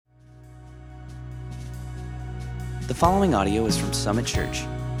The following audio is from Summit Church.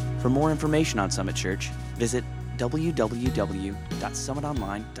 For more information on Summit Church, visit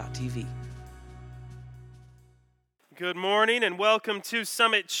www.summitonline.tv. Good morning and welcome to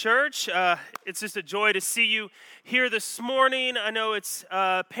Summit Church. It's just a joy to see you here this morning. I know it's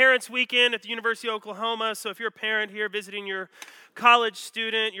Parents Weekend at the University of Oklahoma, so if you're a parent here visiting your college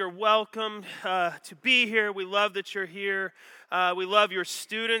student, you're welcome to be here. We love that you're here. We love your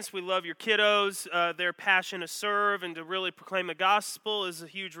students. We love your kiddos. Their passion to serve and to really proclaim the gospel is a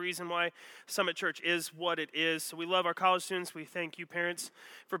huge reason why Summit Church is what it is. So we love our college students. We thank you, parents,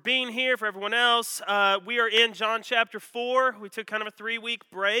 for being here. For everyone else, we are in John chapter 4. We took kind of a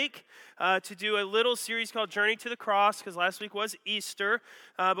 3-week break to do a little series called Journey to the Cross, because last week was Easter.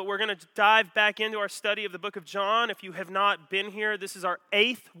 But we're going to dive back into our study of the book of John. If you have not been here, this is our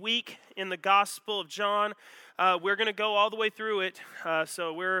 8th week in the Gospel of John. We're going to go all the way through it,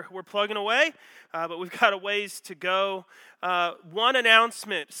 so we're plugging away, but we've got a ways to go. One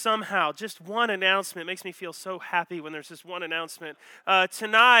announcement, somehow, just one announcement makes me feel so happy when there's just one announcement.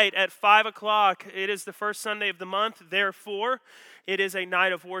 Tonight at 5 o'clock, it is the first Sunday of the month, therefore, it is a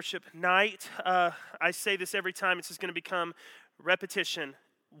night of worship night. I say this every time, it's just going to become repetition.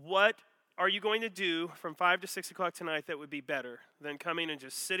 What are you going to do from 5 to 6 o'clock tonight that would be better than coming and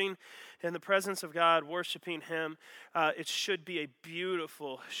just sitting in the presence of God, worshiping Him? It should be a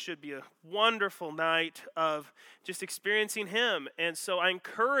wonderful night of just experiencing Him. And so I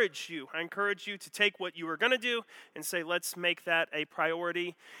encourage you to take what you were going to do and say, let's make that a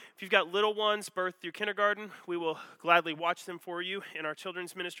priority. If you've got little ones birthed through kindergarten, we will gladly watch them for you in our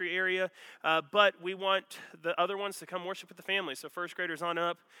children's ministry area. But we want the other ones to come worship with the family. So first graders on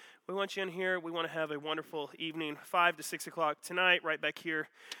up, we want you in here. We want to have a wonderful evening, 5 to 6 o'clock tonight, right back here,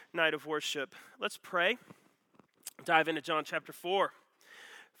 night of worship. Let's pray. Dive into John chapter 4.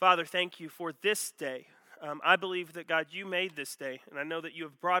 Father, thank you for this day. I believe that, God, you made this day, and I know that you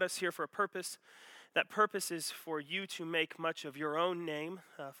have brought us here for a purpose. That purpose is for you to make much of your own name,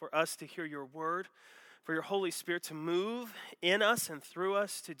 for us to hear your word, for your Holy Spirit to move in us and through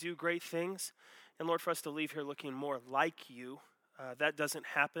us to do great things, and Lord, for us to leave here looking more like you. That doesn't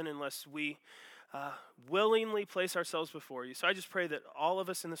happen unless we willingly place ourselves before you. So I just pray that all of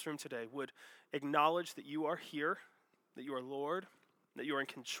us in this room today would acknowledge that you are here, that you are Lord, that you are in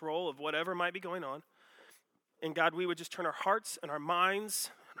control of whatever might be going on. And God, we would just turn our hearts and our minds,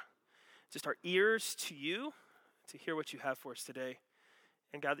 just our ears to you to hear what you have for us today.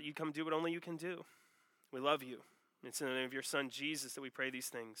 And God, that you come do what only you can do. We love you. It's in the name of your Son, Jesus, that we pray these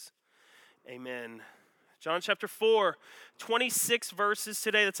things. Amen. John chapter 4, 26 verses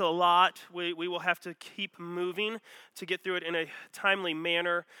today. That's a lot. We will have to keep moving to get through it in a timely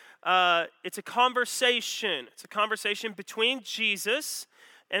manner. It's a conversation. It's a conversation between Jesus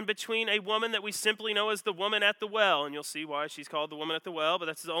and between a woman that we simply know as the woman at the well. And you'll see why she's called the woman at the well, but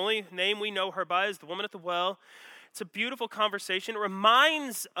that's the only name we know her by, is the woman at the well. It's a beautiful conversation. It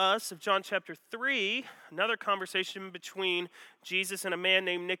reminds us of John chapter 3, another conversation between Jesus and a man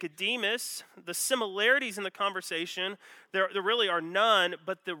named Nicodemus. The similarities in the conversation, there really are none,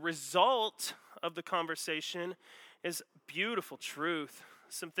 but the result of the conversation is beautiful truth.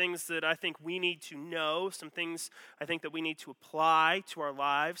 Some things that I think we need to know, some things I think that we need to apply to our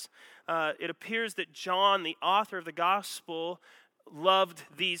lives. It appears that John, the author of the gospel, loved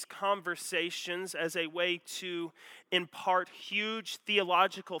these conversations as a way to impart huge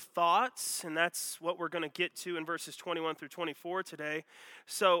theological thoughts, and that's what we're going to get to in verses 21 through 24 today.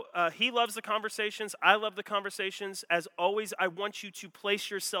 So he loves the conversations. I love the conversations. As always, I want you to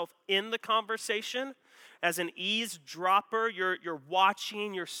place yourself in the conversation. As an eavesdropper, you're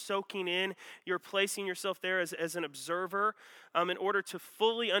watching, you're soaking in, you're placing yourself there as an observer in order to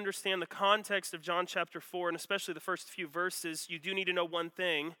fully understand the context of John chapter 4, and especially the first few verses. You do need to know one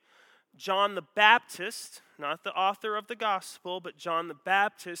thing. John the Baptist, not the author of the gospel, but John the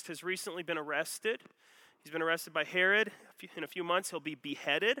Baptist has recently been arrested. He's been arrested by Herod. In a few months, he'll be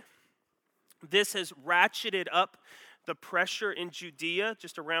beheaded. This has ratcheted up the pressure in Judea,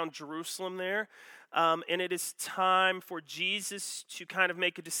 just around Jerusalem there. And it is time for Jesus to kind of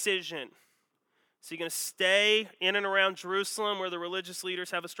make a decision. Is he going to stay in and around Jerusalem where the religious leaders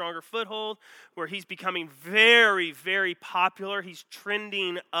have a stronger foothold, where he's becoming very, very popular? He's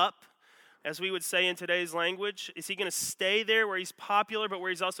trending up, as we would say in today's language. Is he going to stay there where he's popular, but where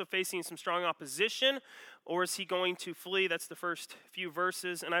he's also facing some strong opposition? Or is he going to flee? That's the first few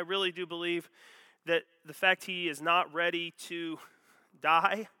verses. And I really do believe that the fact he is not ready to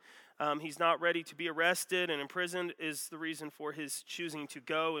die, he's not ready to be arrested and imprisoned, is the reason for his choosing to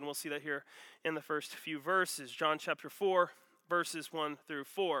go. And we'll see that here in the first few verses. John chapter 4, verses 1 through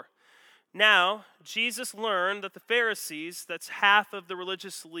 4. Now, Jesus learned that the Pharisees, that's half of the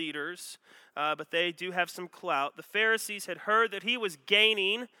religious leaders, but they do have some clout. The Pharisees had heard that he was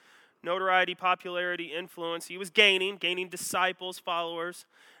gaining notoriety, popularity, influence. He was gaining disciples, followers,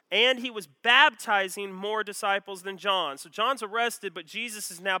 and he was baptizing more disciples than John. So John's arrested, but Jesus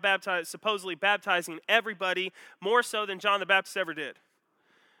is now supposedly baptizing everybody, more so than John the Baptist ever did.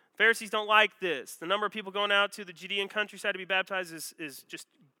 Pharisees don't like this. The number of people going out to the Judean countryside to be baptized is just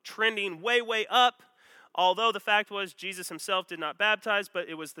trending way, way up. Although the fact was Jesus himself did not baptize, but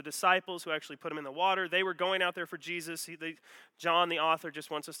it was the disciples who actually put him in the water. They were going out there for Jesus. John, the author, just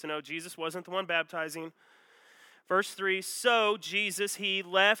wants us to know Jesus wasn't the one baptizing. Verse 3, so Jesus, he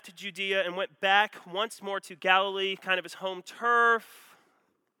left Judea and went back once more to Galilee, kind of his home turf.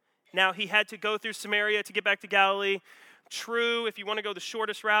 Now he had to go through Samaria to get back to Galilee. True, if you want to go the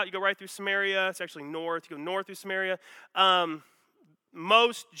shortest route, you go right through Samaria. It's actually north. You go north through Samaria.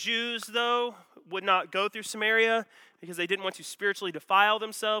 Most Jews, though, would not go through Samaria because they didn't want to spiritually defile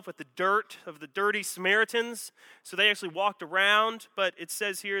themselves with the dirt of the dirty Samaritans. So they actually walked around. But it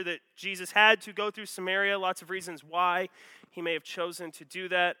says here that Jesus had to go through Samaria. Lots of reasons why he may have chosen to do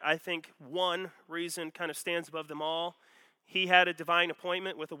that. I think one reason kind of stands above them all. He had a divine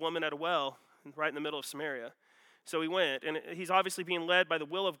appointment with a woman at a well right in the middle of Samaria. So he went, and he's obviously being led by the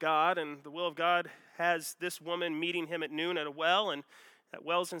will of God, and the will of God has this woman meeting him at noon at a well, and that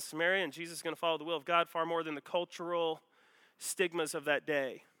well's in Samaria, and Jesus is going to follow the will of God far more than the cultural stigmas of that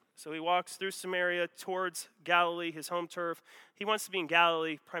day. So he walks through Samaria towards Galilee, his home turf. He wants to be in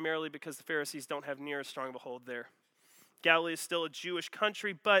Galilee primarily because the Pharisees don't have near as strong of a hold there. Galilee is still a Jewish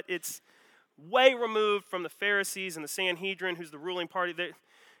country, but it's way removed from the Pharisees and the Sanhedrin, who's the ruling party.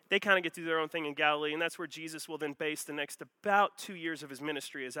 They kind of get to do their own thing in Galilee, and that's where Jesus will then base the next about 2 years of his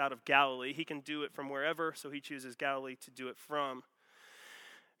ministry is out of Galilee. He can do it from wherever, so he chooses Galilee to do it from.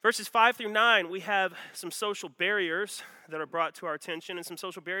 Verses 5 through 9, we have some social barriers that are brought to our attention, and some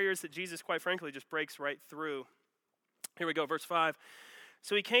social barriers that Jesus, quite frankly, just breaks right through. Here we go, verse 5.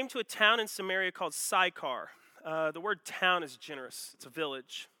 So he came to a town in Samaria called Sychar. The word town is generous. It's a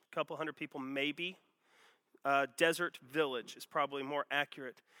village, a couple hundred people maybe. Desert village is probably more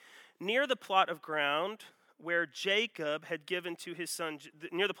accurate. Near the plot of ground where Jacob had given to his son,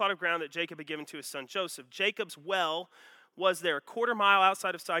 near the plot of ground that Jacob had given to his son Joseph. Jacob's well was there. A quarter mile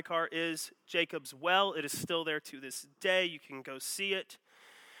outside of Sychar is Jacob's well. It is still there to this day. You can go see it.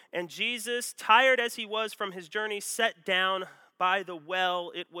 And Jesus, tired as he was from his journey, sat down by the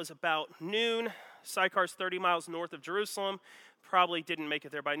well. It was about noon. Sychar's 30 miles north of Jerusalem. Probably didn't make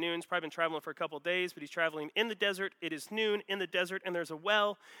it there by noon. He's probably been traveling for a couple of days, but he's traveling in the desert. It is noon in the desert, and there's a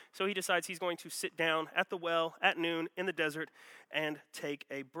well. So he decides he's going to sit down at the well at noon in the desert and take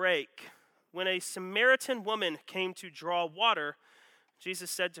a break. When a Samaritan woman came to draw water, Jesus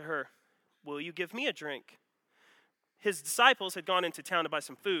said to her, "Will you give me a drink?" His disciples had gone into town to buy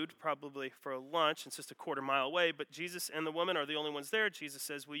some food, probably for a lunch. It's just a quarter mile away, but Jesus and the woman are the only ones there. Jesus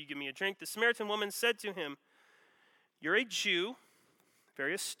says, "Will you give me a drink?" The Samaritan woman said to him, "You're a Jew,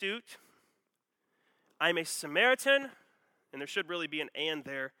 very astute. I'm a Samaritan," and there should really be an "and"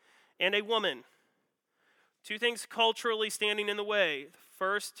 there, "and a woman." Two things culturally standing in the way.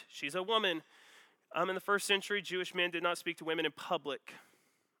 First, she's a woman. In the first century, Jewish men did not speak to women in public.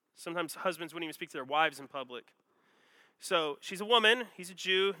 Sometimes husbands wouldn't even speak to their wives in public. So she's a woman, he's a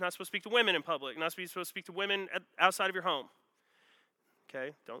Jew, not supposed to speak to women in public, not supposed to speak to women outside of your home.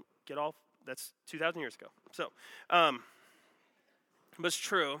 Okay, don't get all, that's 2,000 years ago. So, but it's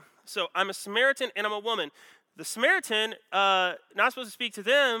true. So I'm a Samaritan and I'm a woman. The Samaritan, not supposed to speak to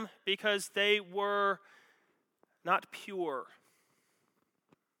them because they were not pure.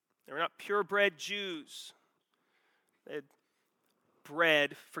 They were not purebred Jews. They had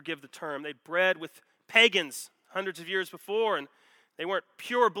bred, forgive the term, they'd bred with pagans hundreds of years before, and they weren't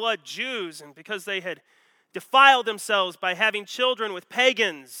pure-blood Jews, and because they had defiled themselves by having children with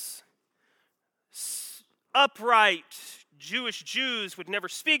pagans, upright Jewish Jews would never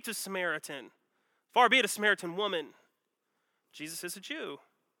speak to a Samaritan, far be it a Samaritan woman. Jesus is a Jew.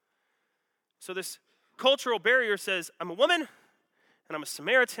 So this cultural barrier says, I'm a woman, and I'm a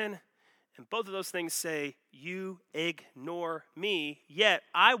Samaritan, and both of those things say, you ignore me, yet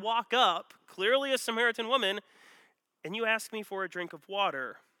I walk up, clearly a Samaritan woman, and you ask me for a drink of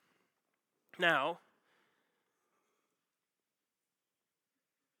water. Now,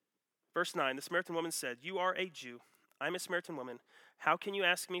 verse 9, the Samaritan woman said, "You are a Jew, I'm a Samaritan woman. How can you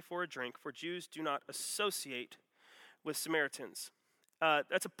ask me for a drink? For Jews do not associate with Samaritans."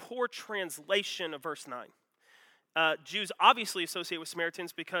 That's a poor translation of verse 9. Jews obviously associate with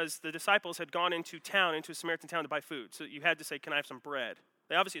Samaritans because the disciples had gone into a Samaritan town to buy food. So you had to say, "Can I have some bread?"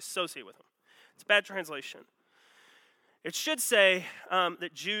 They obviously associate with him. It's a bad translation. It should say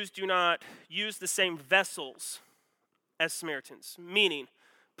that Jews do not use the same vessels as Samaritans, meaning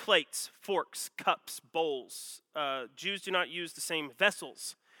plates, forks, cups, bowls. Jews do not use the same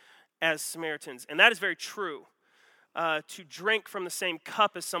vessels as Samaritans, and that is very true. To drink from the same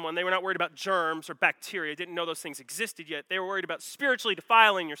cup as someone, they were not worried about germs or bacteria, didn't know those things existed yet. They were worried about spiritually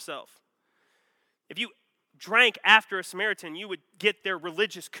defiling yourself. If you drank after a Samaritan, you would get their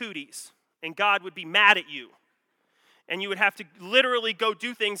religious cooties, and God would be mad at you. And you would have to literally go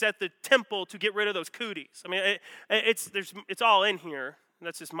do things at the temple to get rid of those cooties. I mean, it's all in here.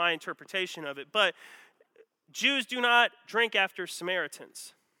 That's just my interpretation of it. But Jews do not drink after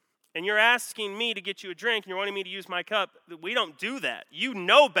Samaritans. And you're asking me to get you a drink, and you're wanting me to use my cup. We don't do that. You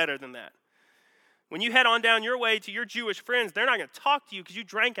know better than that. When you head on down your way to your Jewish friends, they're not going to talk to you because you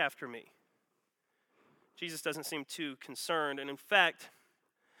drank after me. Jesus doesn't seem too concerned. And in fact,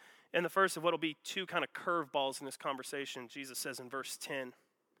 in the first of what will be two kind of curveballs in this conversation, Jesus says in verse 10,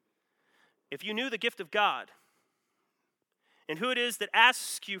 if you knew the gift of God and who it is that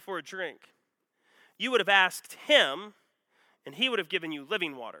asks you for a drink, you would have asked him, and he would have given you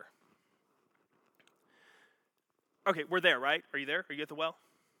living water. Okay, we're there, right? Are you there? Are you at the well?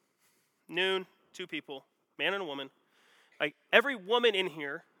 Noon, two people, man and a woman. Like every woman in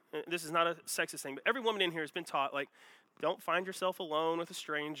here, this is not a sexist thing, but every woman in here has been taught, like, don't find yourself alone with a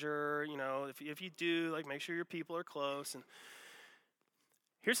stranger. You know, if you do, like, make sure your people are close. And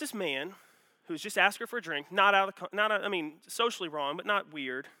here's this man who's just asked her for a drink, socially wrong, but not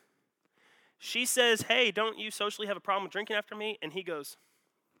weird. She says, hey, don't you socially have a problem with drinking after me? And he goes,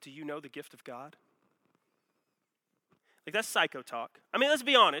 do you know the gift of God? Like, that's psycho talk. I mean, let's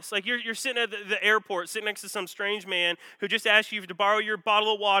be honest. Like, you're sitting at the airport, sitting next to some strange man who just asked you to borrow your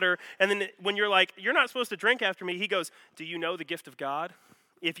bottle of water, and then when you're like, you're not supposed to drink after me, he goes, do you know the gift of God?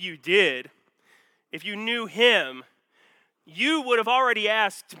 If you did, if you knew him, you would have already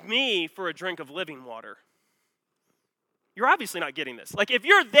asked me for a drink of living water. You're obviously not getting this. Like, if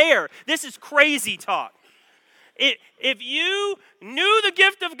you're there, this is crazy talk. If you knew the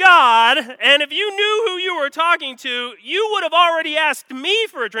gift of God, and if you knew who you were talking to, you would have already asked me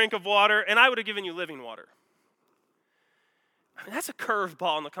for a drink of water, and I would have given you living water. I mean, that's a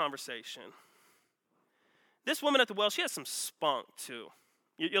curveball in the conversation. This woman at the well, she has some spunk, too.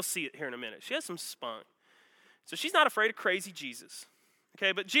 You'll see it here in a minute. She has some spunk. So she's not afraid of crazy Jesus.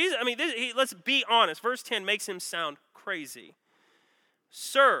 Okay, but Jesus, I mean, let's be honest. Verse 10 makes him sound crazy.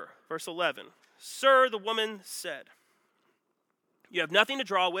 Sir, verse 11, Sir, the woman said, you have nothing to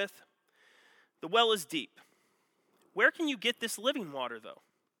draw with. The well is deep. Where can you get this living water, though?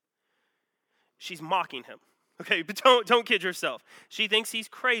 She's mocking him. Okay, but don't kid yourself. She thinks he's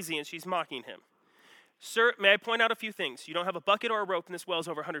crazy, and she's mocking him. Sir, may I point out a few things? You don't have a bucket or a rope, and this well is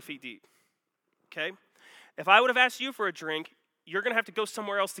over 100 feet deep. Okay? If I would have asked you for a drink, you're going to have to go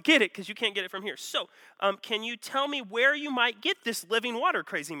somewhere else to get it because you can't get it from here. So, can you tell me where you might get this living water,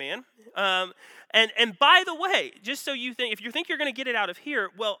 crazy man? And by the way, just so you think, if you think you're going to get it out of here,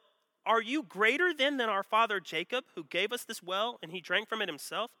 well, are you greater than our father Jacob, who gave us this well, and he drank from it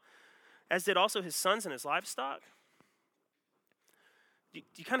himself, as did also his sons and his livestock? Do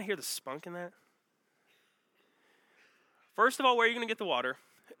you kind of hear the spunk in that? First of all, where are you going to get the water?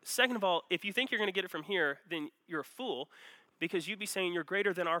 Second of all, if you think you're going to get it from here, then you're a fool, because you'd be saying you're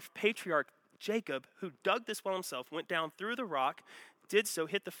greater than our patriarch Jacob, who dug this well himself, went down through the rock, did so,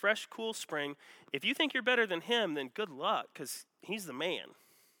 hit the fresh, cool spring. If you think you're better than him, then good luck, because he's the man.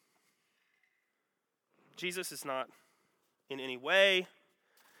 Jesus is not in any way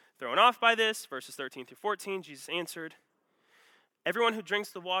thrown off by this. Verses 13 through 14, Jesus answered, everyone who drinks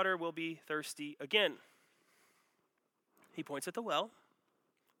the water will be thirsty again. He points at the well,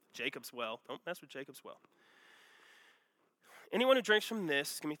 Jacob's well. Don't mess with Jacob's well. Anyone who drinks from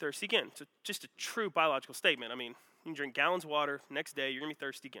this is going to be thirsty again. It's just a true biological statement. I mean, you can drink gallons of water, next day you're going to be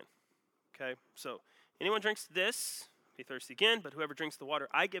thirsty again. Okay? So, anyone drinks this, be thirsty again, but whoever drinks the water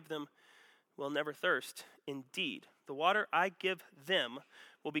I give them will never thirst. Indeed, the water I give them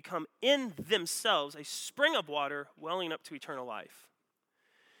will become in themselves a spring of water welling up to eternal life.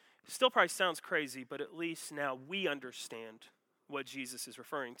 Still probably sounds crazy, but at least now we understand what Jesus is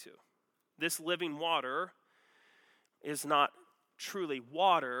referring to. This living water is not truly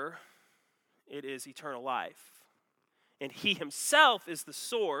water, it is eternal life. And he himself is the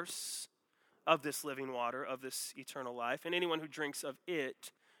source of this living water, of this eternal life. And anyone who drinks of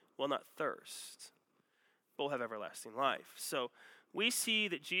it will not thirst, but will have everlasting life. So we see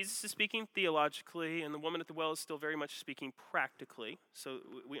that Jesus is speaking theologically, and the woman at the well is still very much speaking practically. So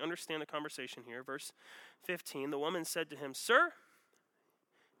we understand the conversation here. Verse 15, the woman said to him, Sir,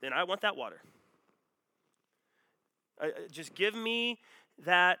 then I want that water. Just give me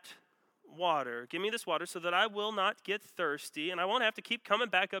that water. Give me this water so that I will not get thirsty and I won't have to keep coming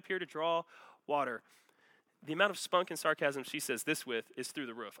back up here to draw water. The amount of spunk and sarcasm she says this with is through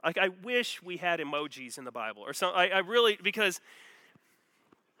the roof. Like, I wish we had emojis in the Bible or something. I really, because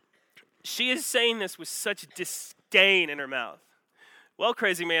she is saying this with such disdain in her mouth. Well,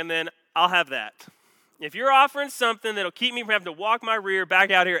 crazy man, then I'll have that. If you're offering something that'll keep me from having to walk my rear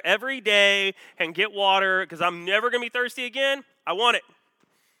back out here every day and get water because I'm never going to be thirsty again, I want it.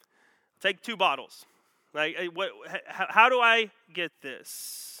 Take 2 bottles. Like, how do I get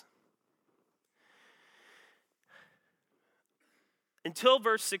this? Until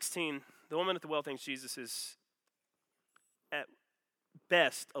verse 16, the woman at the well thinks Jesus is at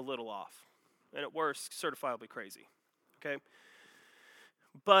best a little off, and at worst, certifiably crazy. Okay?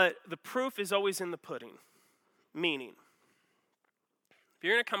 But the proof is always in the pudding. Meaning, if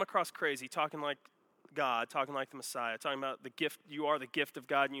you're going to come across crazy, talking like God, talking like the Messiah, talking about the gift, you are the gift of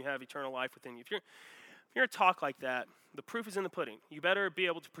God and you have eternal life within you. If you're going to talk like that, the proof is in the pudding. You better be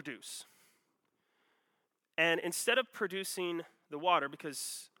able to produce. And instead of producing the water,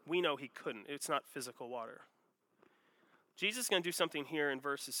 because we know he couldn't, it's not physical water, Jesus is going to do something here in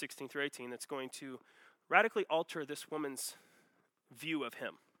verses 16 through 18 that's going to radically alter this woman's view of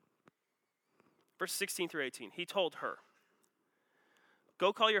him. Verse 16 through 18, he told her,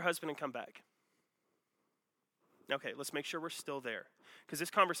 go call your husband and come back. Okay, let's make sure we're still there, because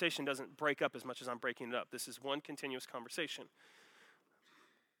this conversation doesn't break up as much as I'm breaking it up. This is one continuous conversation.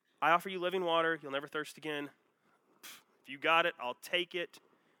 I offer you living water. You'll never thirst again. If you got it, I'll take it.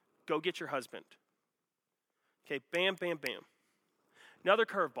 Go get your husband. Okay, bam, bam, bam. Another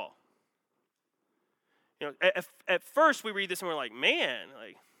curveball. You know, at first we read this and we're like, man,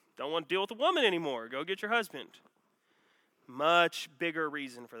 like, don't want to deal with a woman anymore. Go get your husband. Much bigger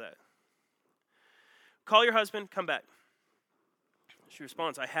reason for that. Call your husband, come back. She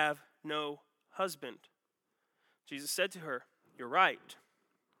responds, I have no husband. Jesus said to her, you're right.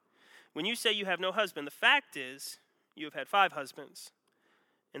 When you say you have no husband, the fact is you have had 5 husbands,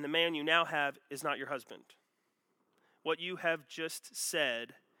 and the man you now have is not your husband. What you have just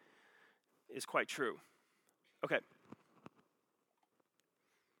said is quite true. Okay.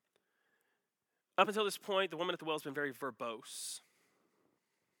 Up until this point, the woman at the well has been very verbose.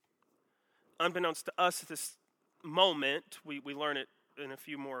 Unbeknownst to us at this moment, we learn it in a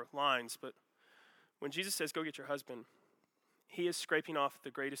few more lines, but when Jesus says, go get your husband, he is scraping off the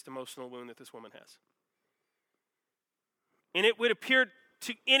greatest emotional wound that this woman has. And it would appear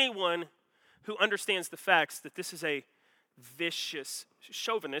to anyone who understands the facts that this is a vicious,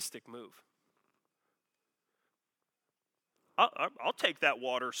 chauvinistic move. I'll take that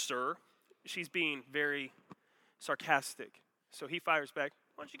water, sir. She's being very sarcastic. So he fires back,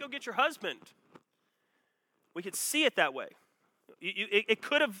 why don't you go get your husband? We could see it that way. It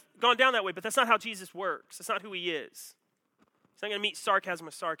could have gone down that way, but that's not how Jesus works. That's not who he is. He's not going to meet sarcasm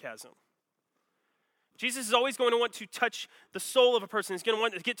with sarcasm. Jesus is always going to want to touch the soul of a person. He's going to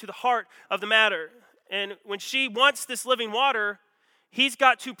want to get to the heart of the matter. And when she wants this living water, he's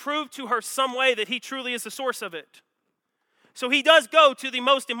got to prove to her some way that he truly is the source of it. So he does go to the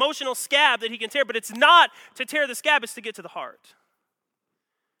most emotional scab that he can tear, but it's not to tear the scab, it's to get to the heart.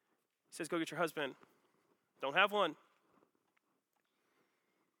 He says, go get your husband. Don't have one.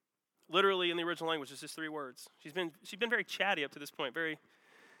 Literally in the original language, it's just 3 words. She's been very chatty up to this point, very,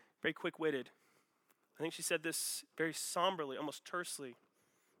 very quick-witted. I think she said this very somberly, almost tersely.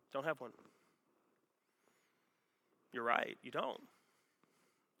 Don't have one. You're right, you don't.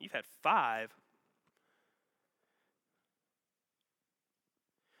 You've had 5.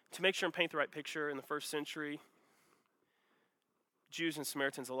 To make sure and paint the right picture, in the first century, Jews and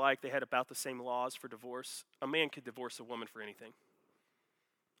Samaritans alike, they had about the same laws for divorce. A man could divorce a woman for anything.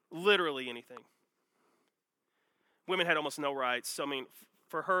 Literally anything. Women had almost no rights. So, I mean,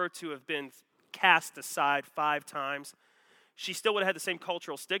 for her to have been cast aside 5 times, she still would have had the same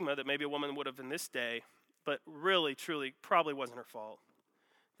cultural stigma that maybe a woman would have in this day, but really, truly, probably wasn't her fault.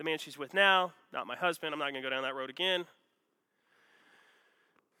 The man she's with now, not my husband. I'm not going to go down that road again.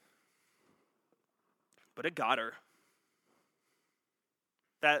 But it got her.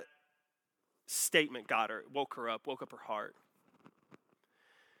 That statement got her. It woke her up, woke up her heart.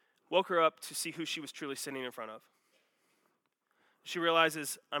 Woke her up to see who she was truly sitting in front of. She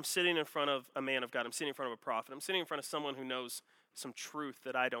realizes, I'm sitting in front of a man of God. I'm sitting in front of a prophet. I'm sitting in front of someone who knows some truth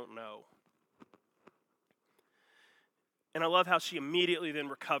that I don't know. And I love how she immediately then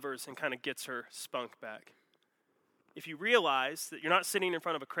recovers and kind of gets her spunk back. if you realize that you're not sitting in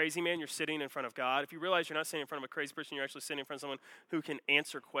front of a crazy man, you're sitting in front of God. If you realize you're not sitting in front of a crazy person, you're actually sitting in front of someone who can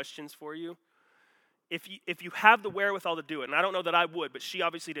answer questions for you. If you have the wherewithal to do it, and I don't know that I would, but she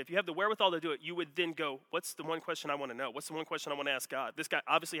obviously did. If you have the wherewithal to do it, you would then go, what's the one question I want to know? What's the one question I want to ask God? This guy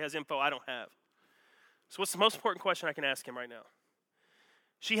obviously has info I don't have. So what's the most important question I can ask him right now?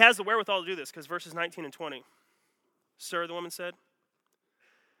 She has the wherewithal to do this because verses 19 and 20. Sir, the woman said,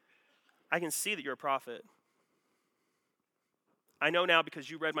 I can see that you're a prophet. I know now because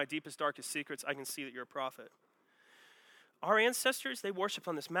you read my deepest, darkest secrets, I can see that you're a prophet. Our ancestors, they worshiped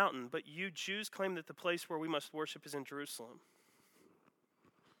on this mountain, but you Jews claim that the place where we must worship is in Jerusalem.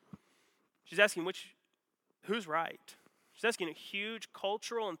 She's asking who's right? She's asking a huge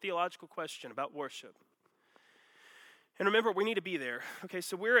cultural and theological question about worship. And remember, we need to be there. Okay,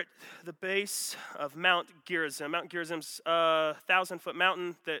 so we're at the base of Mount Gerizim. Mount Gerizim's a 1,000-foot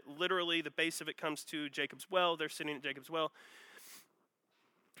mountain that literally the base of it comes to Jacob's well. They're sitting at Jacob's well.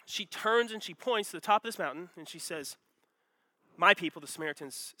 She turns and she points to the top of this mountain and she says, my people, the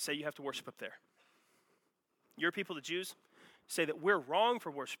Samaritans, say you have to worship up there. Your people, the Jews, say that we're wrong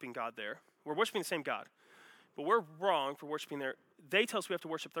for worshiping God there. We're worshiping the same God, but we're wrong for worshiping there. They tell us we have to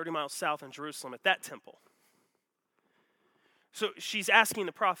worship 30 miles south in Jerusalem at that temple. So she's asking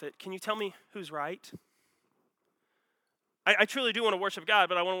the prophet, can you tell me who's right? I truly do want to worship God,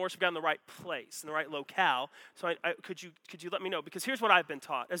 but I want to worship God in the right place, in the right locale. So could you let me know? Because here's what I've been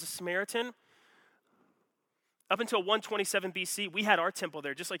taught. As a Samaritan, up until 127 BC, we had our temple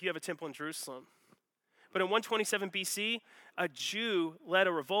there, just like you have a temple in Jerusalem. But in 127 BC, a Jew led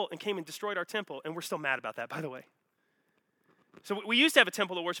a revolt and came and destroyed our temple, and we're still mad about that, by the way. So we used to have a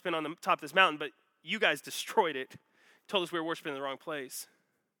temple to worship in on the top of this mountain, but you guys destroyed it, told us we were worshiping in the wrong place.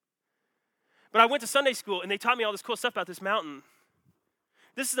 But I went to Sunday school, and they taught me all this cool stuff about this mountain.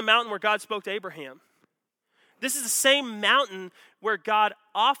 This is the mountain where God spoke to Abraham. This is the same mountain where God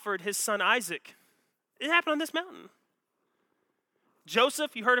offered his son Isaac. It happened on this mountain.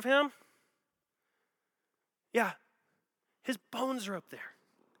 Joseph, you heard of him? Yeah. His bones are up there.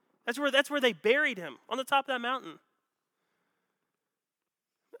 That's where they buried him, on the top of that mountain.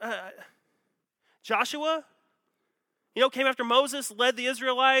 Joshua, came after Moses, led the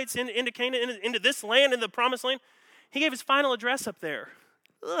Israelites into Canaan, into this land, into the promised land. He gave his final address up there.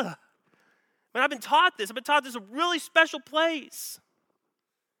 Ugh. Man, I've been taught this. This is a really special place.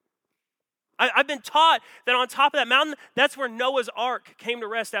 I've been taught that on top of that mountain, that's where Noah's ark came to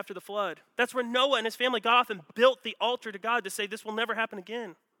rest after the flood. That's where Noah and his family got off and built the altar to God to say this will never happen again.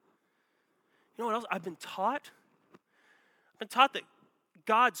 You know what else I've been taught? I've been taught that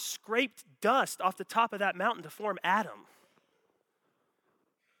God scraped dust off the top of that mountain to form Adam.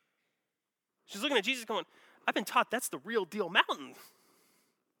 She's looking at Jesus going, I've been taught that's the real deal mountain.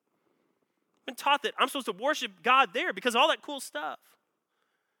 I've been taught that I'm supposed to worship God there because of all that cool stuff.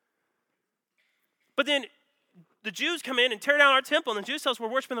 But then the Jews come in and tear down our temple, and the Jews tell us we're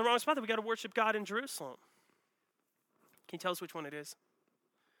worshiping the wrong spot, that we got to worship God in Jerusalem. Can you tell us which one it is?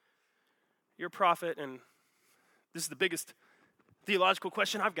 You're a prophet, and this is the biggest theological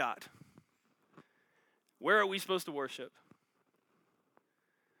question I've got. Where are we supposed to worship?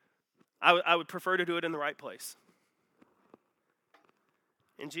 I would prefer to do it in the right place.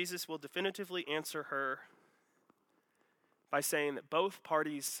 And Jesus will definitively answer her by saying that both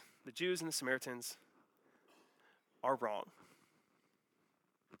parties, the Jews and the Samaritans, are wrong.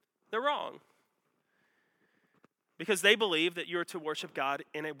 They're wrong. Because they believe that you're to worship God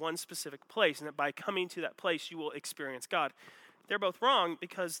in one specific place, and that by coming to that place, you will experience God. They're both wrong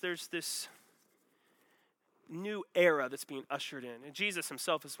because there's this new era that's being ushered in. And Jesus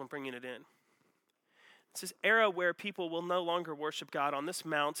himself is the one bringing it in. It's this era where people will no longer worship God on this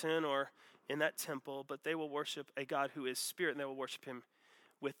mountain or in that temple, but they will worship a God who is spirit, and they will worship him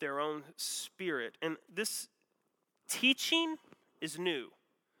with their own spirit. And this teaching is new.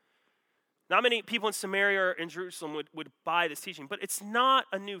 Not many people in Samaria or in Jerusalem would buy this teaching, but it's not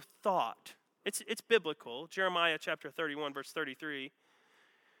a new thought. It's biblical. Jeremiah chapter 31, verse 33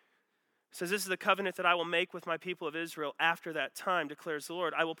 says, this is the covenant that I will make with my people of Israel after that time, declares the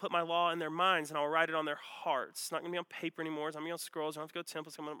Lord. I will put my law in their minds, and I will write it on their hearts. It's not going to be on paper anymore. It's not going to be on scrolls. I don't have to go to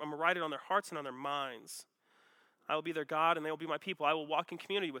temples. I'm going to write it on their hearts and on their minds. I will be their God, and they will be my people. I will walk in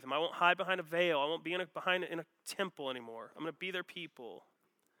community with them. I won't hide behind a veil. I won't be in a temple anymore. I'm going to be their people.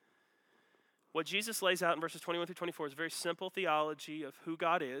 What Jesus lays out in verses 21 through 24 is a very simple theology of who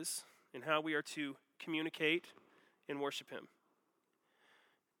God is and how we are to communicate and worship him.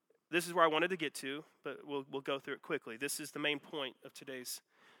 This is where I wanted to get to, but we'll go through it quickly. This is the main point of today's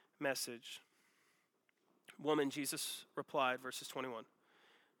message. Woman, Jesus replied, verses 21,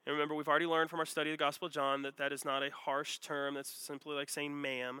 And remember, we've already learned from our study of the Gospel of John that that is not a harsh term. That's simply like saying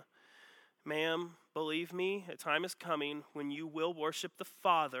ma'am. Ma'am, believe me, a time is coming when you will worship the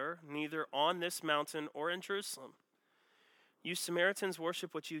Father, neither on this mountain or in Jerusalem. You Samaritans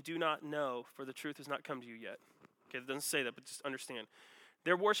worship what you do not know, for the truth has not come to you yet. Okay, it doesn't say that, but just understand.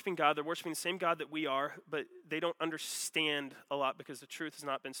 They're worshiping God. They're worshiping the same God that we are, but they don't understand a lot because the truth has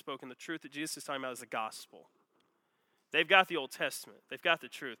not been spoken. The truth that Jesus is talking about is the gospel. They've got the Old Testament. They've got the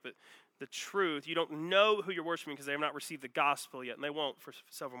truth, but the truth, you don't know who you're worshiping because they have not received the gospel yet, and they won't for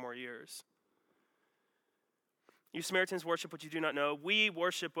several more years. You Samaritans worship what you do not know. We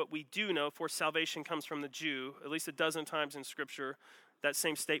worship what we do know, for salvation comes from the Jew. At least a dozen times in Scripture, that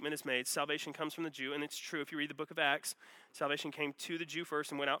same statement is made. Salvation comes from the Jew, and it's true. If you read the book of Acts, salvation came to the Jew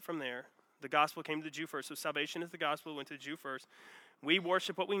first and went out from there. The gospel came to the Jew first, so salvation is the gospel, went to the Jew first. We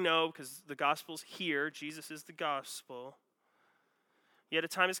worship what we know because the gospel's here. Jesus is the gospel. Yet a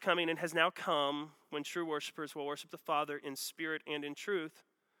time is coming and has now come when true worshipers will worship the Father in spirit and in truth.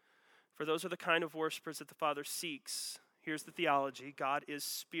 For those are the kind of worshipers that the Father seeks. Here's the theology. God is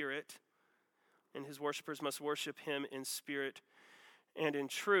spirit, and his worshipers must worship him in spirit and in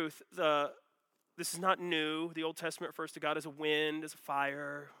truth. This is not new. The Old Testament refers to God as a wind, as a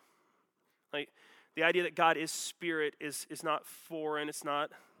fire. Like, the idea that God is spirit is not foreign. This is not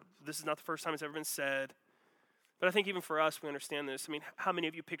the first time it's ever been said. But I think even for us, we understand this. I mean, how many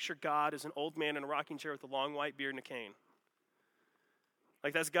of you picture God as an old man in a rocking chair with a long white beard and a cane?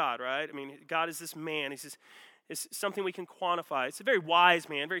 Like, that's God, right? I mean, God is this man. It's something we can quantify. It's a very wise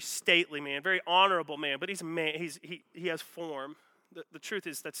man, very stately man, very honorable man, but he's a man. He has form. The truth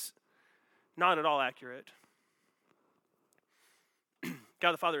is that's not at all accurate.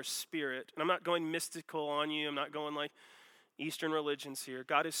 God the Father is spirit. And I'm not going mystical on you. I'm not going like Eastern religions here.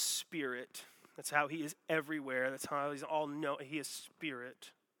 God is spirit. That's how he is everywhere. That's how he's all know. He is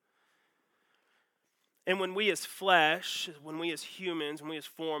spirit. And when we as flesh, when we as humans, when we as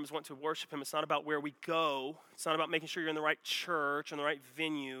forms want to worship him, it's not about where we go. It's not about making sure you're in the right church, in the right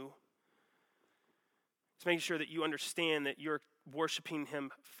venue. It's making sure that you understand that you're worshiping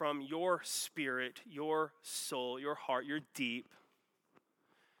him from your spirit, your soul, your heart, your deep.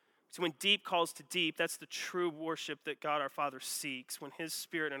 So when deep calls to deep, that's the true worship that God our Father seeks. When his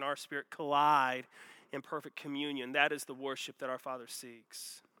spirit and our spirit collide in perfect communion, that is the worship that our Father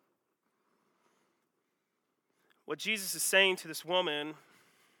seeks. What Jesus is saying to this woman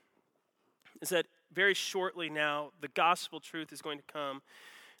is that very shortly now, the gospel truth is going to come.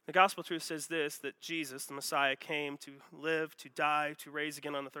 The gospel truth says this, that Jesus, the Messiah, came to live, to die, to raise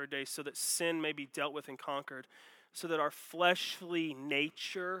again on the third day, so that sin may be dealt with and conquered, so that our fleshly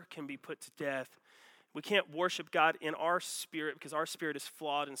nature can be put to death. We can't worship God in our spirit because our spirit is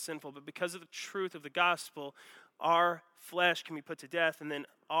flawed and sinful, but because of the truth of the gospel, our flesh can be put to death, and then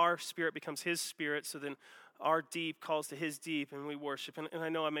our spirit becomes his spirit, so then our deep calls to his deep, and we worship. And I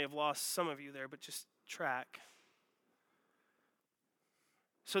know I may have lost some of you there, but just track.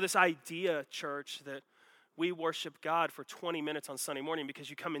 So this idea, church, that we worship God for 20 minutes on Sunday morning because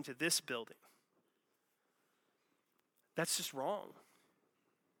you come into this building, that's just wrong.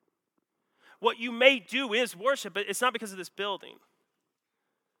 What you may do is worship, but it's not because of this building.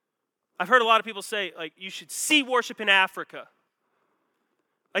 I've heard a lot of people say, like, you should see worship in Africa.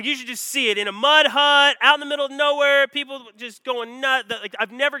 Like, you should just see it in a mud hut, out in the middle of nowhere, people just going nuts. Like,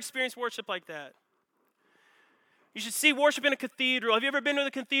 I've never experienced worship like that. You should see worship in a cathedral. Have you ever been to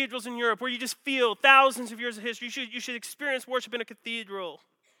the cathedrals in Europe where you just feel thousands of years of history? You should experience worship in a cathedral.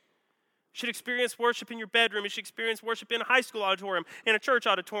 You should experience worship in your bedroom. You should experience worship in a high school auditorium, in a church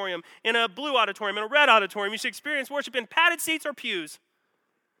auditorium, in a blue auditorium, in a red auditorium. You should experience worship in padded seats or pews.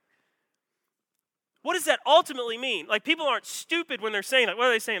 What does that ultimately mean? Like, people aren't stupid when they're saying that. What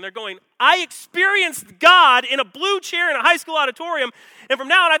are they saying? They're going, I experienced God in a blue chair in a high school auditorium, and from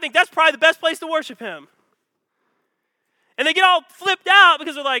now on I think that's probably the best place to worship him. And they get all flipped out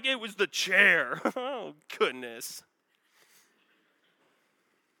because they're like, it was the chair. Oh, goodness.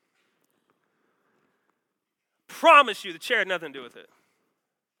 Promise you, the chair had nothing to do with it.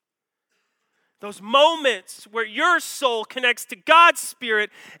 Those moments where your soul connects to God's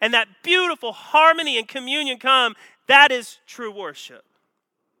Spirit and that beautiful harmony and communion come, that is true worship.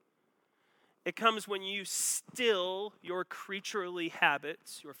 It comes when you still your creaturely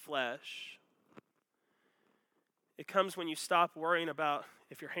habits, your flesh. It comes when you stop worrying about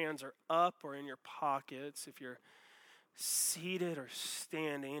if your hands are up or in your pockets, if you're seated or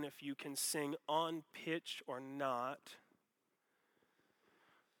standing, if you can sing on pitch or not.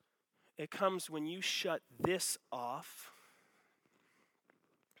 It comes when you shut this off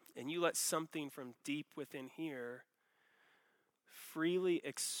and you let something from deep within here freely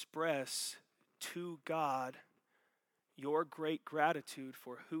express to God your great gratitude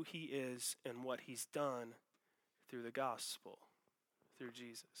for who he is and what he's done through the gospel, through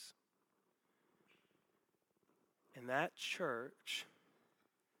Jesus. And that church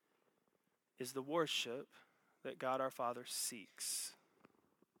is the worship that God our Father seeks.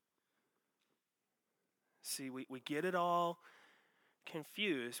 See, we get it all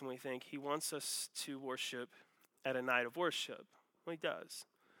confused when we think he wants us to worship at a night of worship. Well, he does.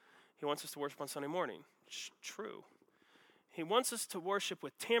 He wants us to worship on Sunday morning. True. He wants us to worship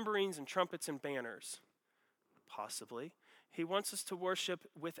with tambourines and trumpets and banners. Possibly. He wants us to worship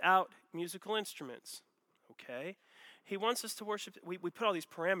without musical instruments. Okay. He wants us to worship. We put all these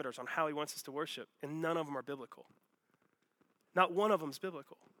parameters on how he wants us to worship, and none of them are biblical. Not one of them is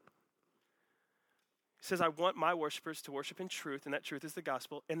biblical. He says, I want my worshipers to worship in truth, and that truth is the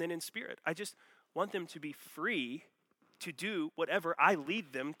gospel, and then in spirit. I just want them to be free to do whatever I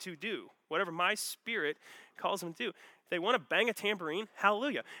lead them to do, whatever my spirit calls them to do. If they want to bang a tambourine,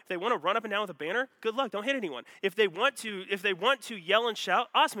 hallelujah. If they want to run up and down with a banner, good luck, don't hit anyone. If they want to yell and shout,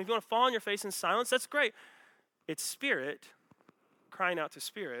 awesome. If you want to fall on your face in silence, that's great. It's spirit crying out to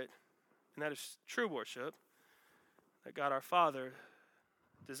spirit, and that is true worship that God our Father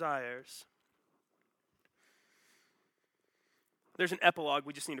desires. There's an epilogue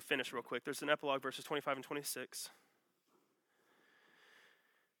we just need to finish real quick. There's an epilogue, verses 25 and 26.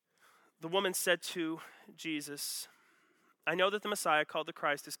 The woman said to Jesus, I know that the Messiah, called the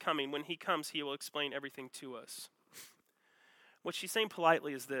Christ, is coming. When he comes, he will explain everything to us. What she's saying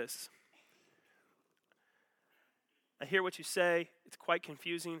politely is this. I hear what you say. It's quite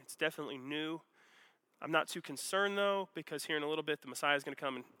confusing. It's definitely new. I'm not too concerned, though, because here in a little bit, the Messiah is going to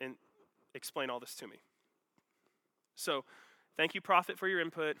come and explain all this to me. So, thank you, prophet, for your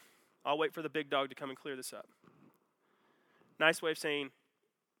input. I'll wait for the big dog to come and clear this up. Nice way of saying,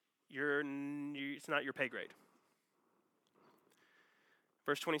 it's not your pay grade.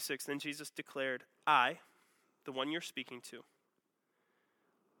 Verse 26, then Jesus declared, I, the one you're speaking to,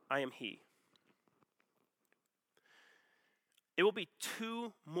 I am he. It will be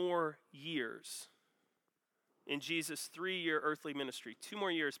 2 more years in Jesus' 3-year earthly ministry, 2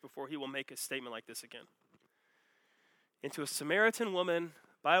 more years before he will make a statement like this again. Into a Samaritan woman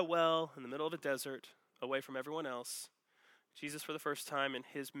by a well in the middle of a desert, away from everyone else, Jesus, for the first time in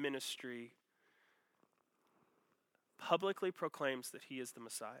his ministry, publicly proclaims that he is the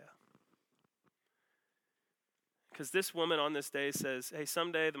Messiah. Because this woman on this day says, hey,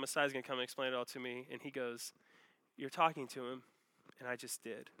 someday the Messiah is going to come and explain it all to me. And he goes, you're talking to him, and I just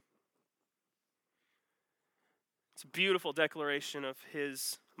did. It's a beautiful declaration of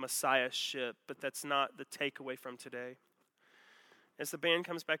his messiahship, but that's not the takeaway from today. As the band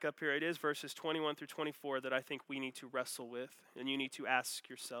comes back up here, it is verses 21 through 24 that I think we need to wrestle with, and you need to ask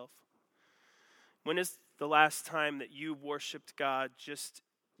yourself. When is the last time that you worshiped God just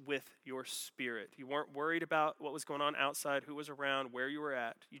with your spirit? You weren't worried about what was going on outside, who was around, where you were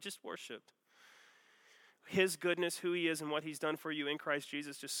at. You just worshiped. His goodness, who he is, and what he's done for you in Christ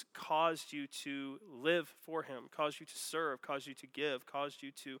Jesus just caused you to live for him, caused you to serve, caused you to give, caused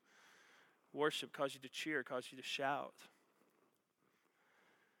you to worship, caused you to cheer, caused you to shout.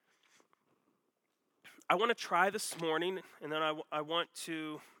 I want to try this morning, and then I want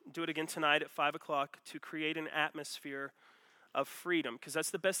to do it again tonight at 5 o'clock to create an atmosphere of freedom, because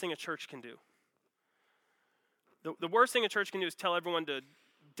that's the best thing a church can do. The worst thing a church can do is tell everyone to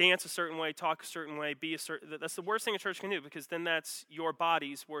dance a certain way, talk a certain way, be a certain. That's the worst thing a church can do, because then that's your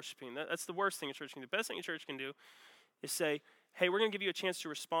bodies worshiping. That's the worst thing a church can do. The best thing a church can do is say, hey, we're going to give you a chance to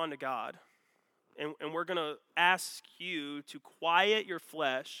respond to God, and we're going to ask you to quiet your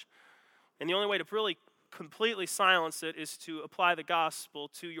flesh, and the only way to really completely silence it is to apply the gospel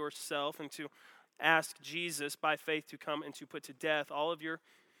to yourself and to ask Jesus by faith to come and to put to death all of your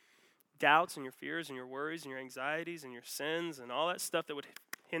doubts and your fears and your worries and your anxieties and your sins and all that stuff that would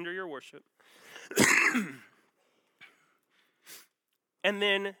hinder your worship. And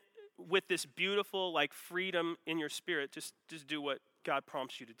then with this beautiful freedom in your spirit, just do what God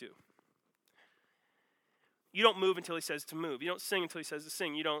prompts you to do. You don't move until he says to move. You don't sing until he says to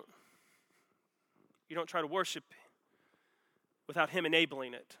sing. You don't try to worship without him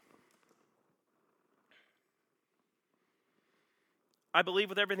enabling it. I believe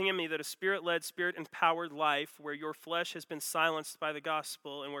with everything in me that a spirit-led, spirit-empowered life where your flesh has been silenced by the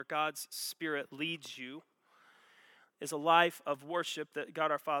gospel and where God's Spirit leads you is a life of worship that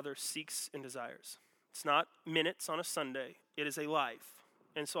God our Father seeks and desires. It's not minutes on a Sunday. It is a life.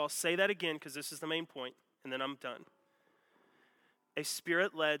 And so I'll say that again because this is the main point, and then I'm done. A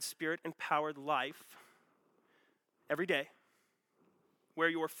spirit-led, spirit-empowered life every day where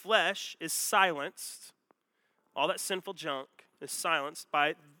your flesh is silenced, all that sinful junk is silenced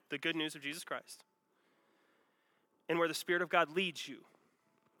by the good news of Jesus Christ, and where the Spirit of God leads you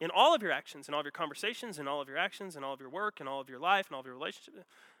in all of your actions, in all of your conversations, in all of your actions, in all of your work, in all of your life, in all of your relationships.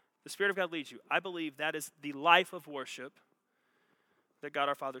 The Spirit of God leads you. I believe that is the life of worship that God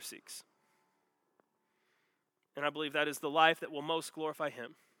our Father seeks. And I believe that is the life that will most glorify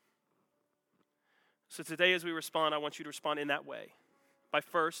Him. So today as we respond, I want you to respond in that way by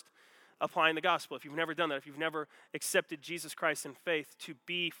first applying the gospel. If you've never done that, if you've never accepted Jesus Christ in faith to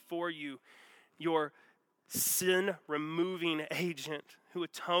be for you your sin-removing agent who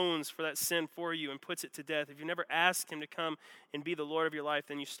atones for that sin for you and puts it to death. If you've never asked Him to come and be the Lord of your life,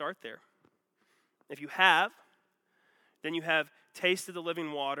 then you start there. If you have, then you have tasted the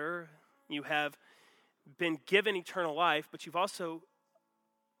living water. You have been given eternal life, but you've also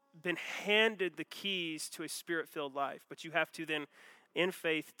been handed the keys to a Spirit-filled life. But you have to then, in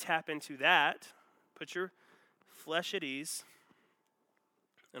faith, tap into that, put your flesh at ease,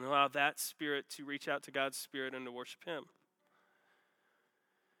 and allow that Spirit to reach out to God's Spirit and to worship Him.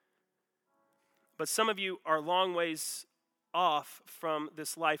 But some of you are long ways off from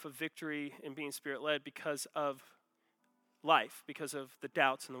this life of victory and being Spirit-led because of life, because of the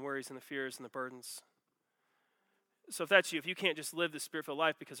doubts and the worries and the fears and the burdens. So if that's you, if you can't just live this Spirit-filled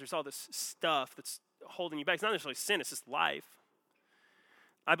life because there's all this stuff that's holding you back, it's not necessarily sin, it's just life.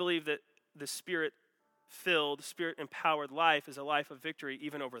 I believe that the Spirit-filled, Spirit-empowered life is a life of victory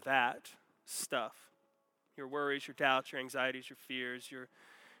even over that stuff. Your worries, your doubts, your anxieties, your fears, your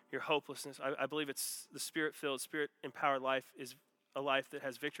hopelessness. I believe it's the Spirit-filled, Spirit-empowered life is a life that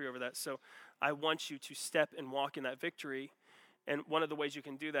has victory over that. So I want you to step and walk in that victory. And one of the ways you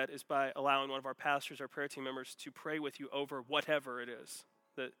can do that is by allowing one of our pastors, our prayer team members, to pray with you over whatever it is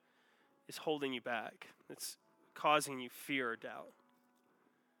that is holding you back, that's causing you fear or doubt.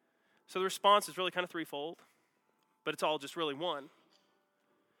 So the response is really kind of threefold, but it's all just really one.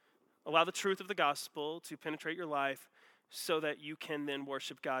 Allow the truth of the gospel to penetrate your life so that you can then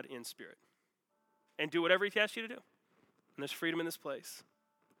worship God in spirit. And do whatever He asks you to do. And there's freedom in this place.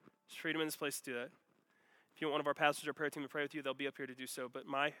 There's freedom in this place to do that. If you want one of our pastors or prayer team to pray with you, they'll be up here to do so. But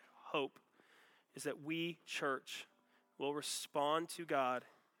my hope is that we, church, will respond to God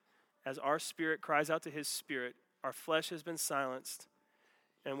as our spirit cries out to His Spirit. Our flesh has been silenced,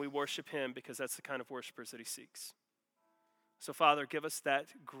 and we worship Him because that's the kind of worshipers that He seeks. So, Father, give us that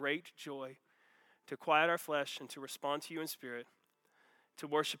great joy to quiet our flesh and to respond to You in spirit, to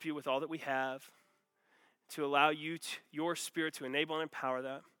worship You with all that we have, to allow You, Your Spirit, to enable and empower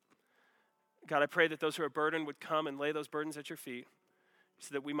that. God, I pray that those who are burdened would come and lay those burdens at Your feet so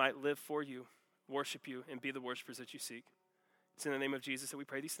that we might live for You, worship You, and be the worshipers that You seek. It's in the name of Jesus that we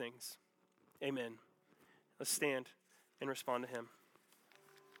pray these things. Amen. Let's stand and respond to Him.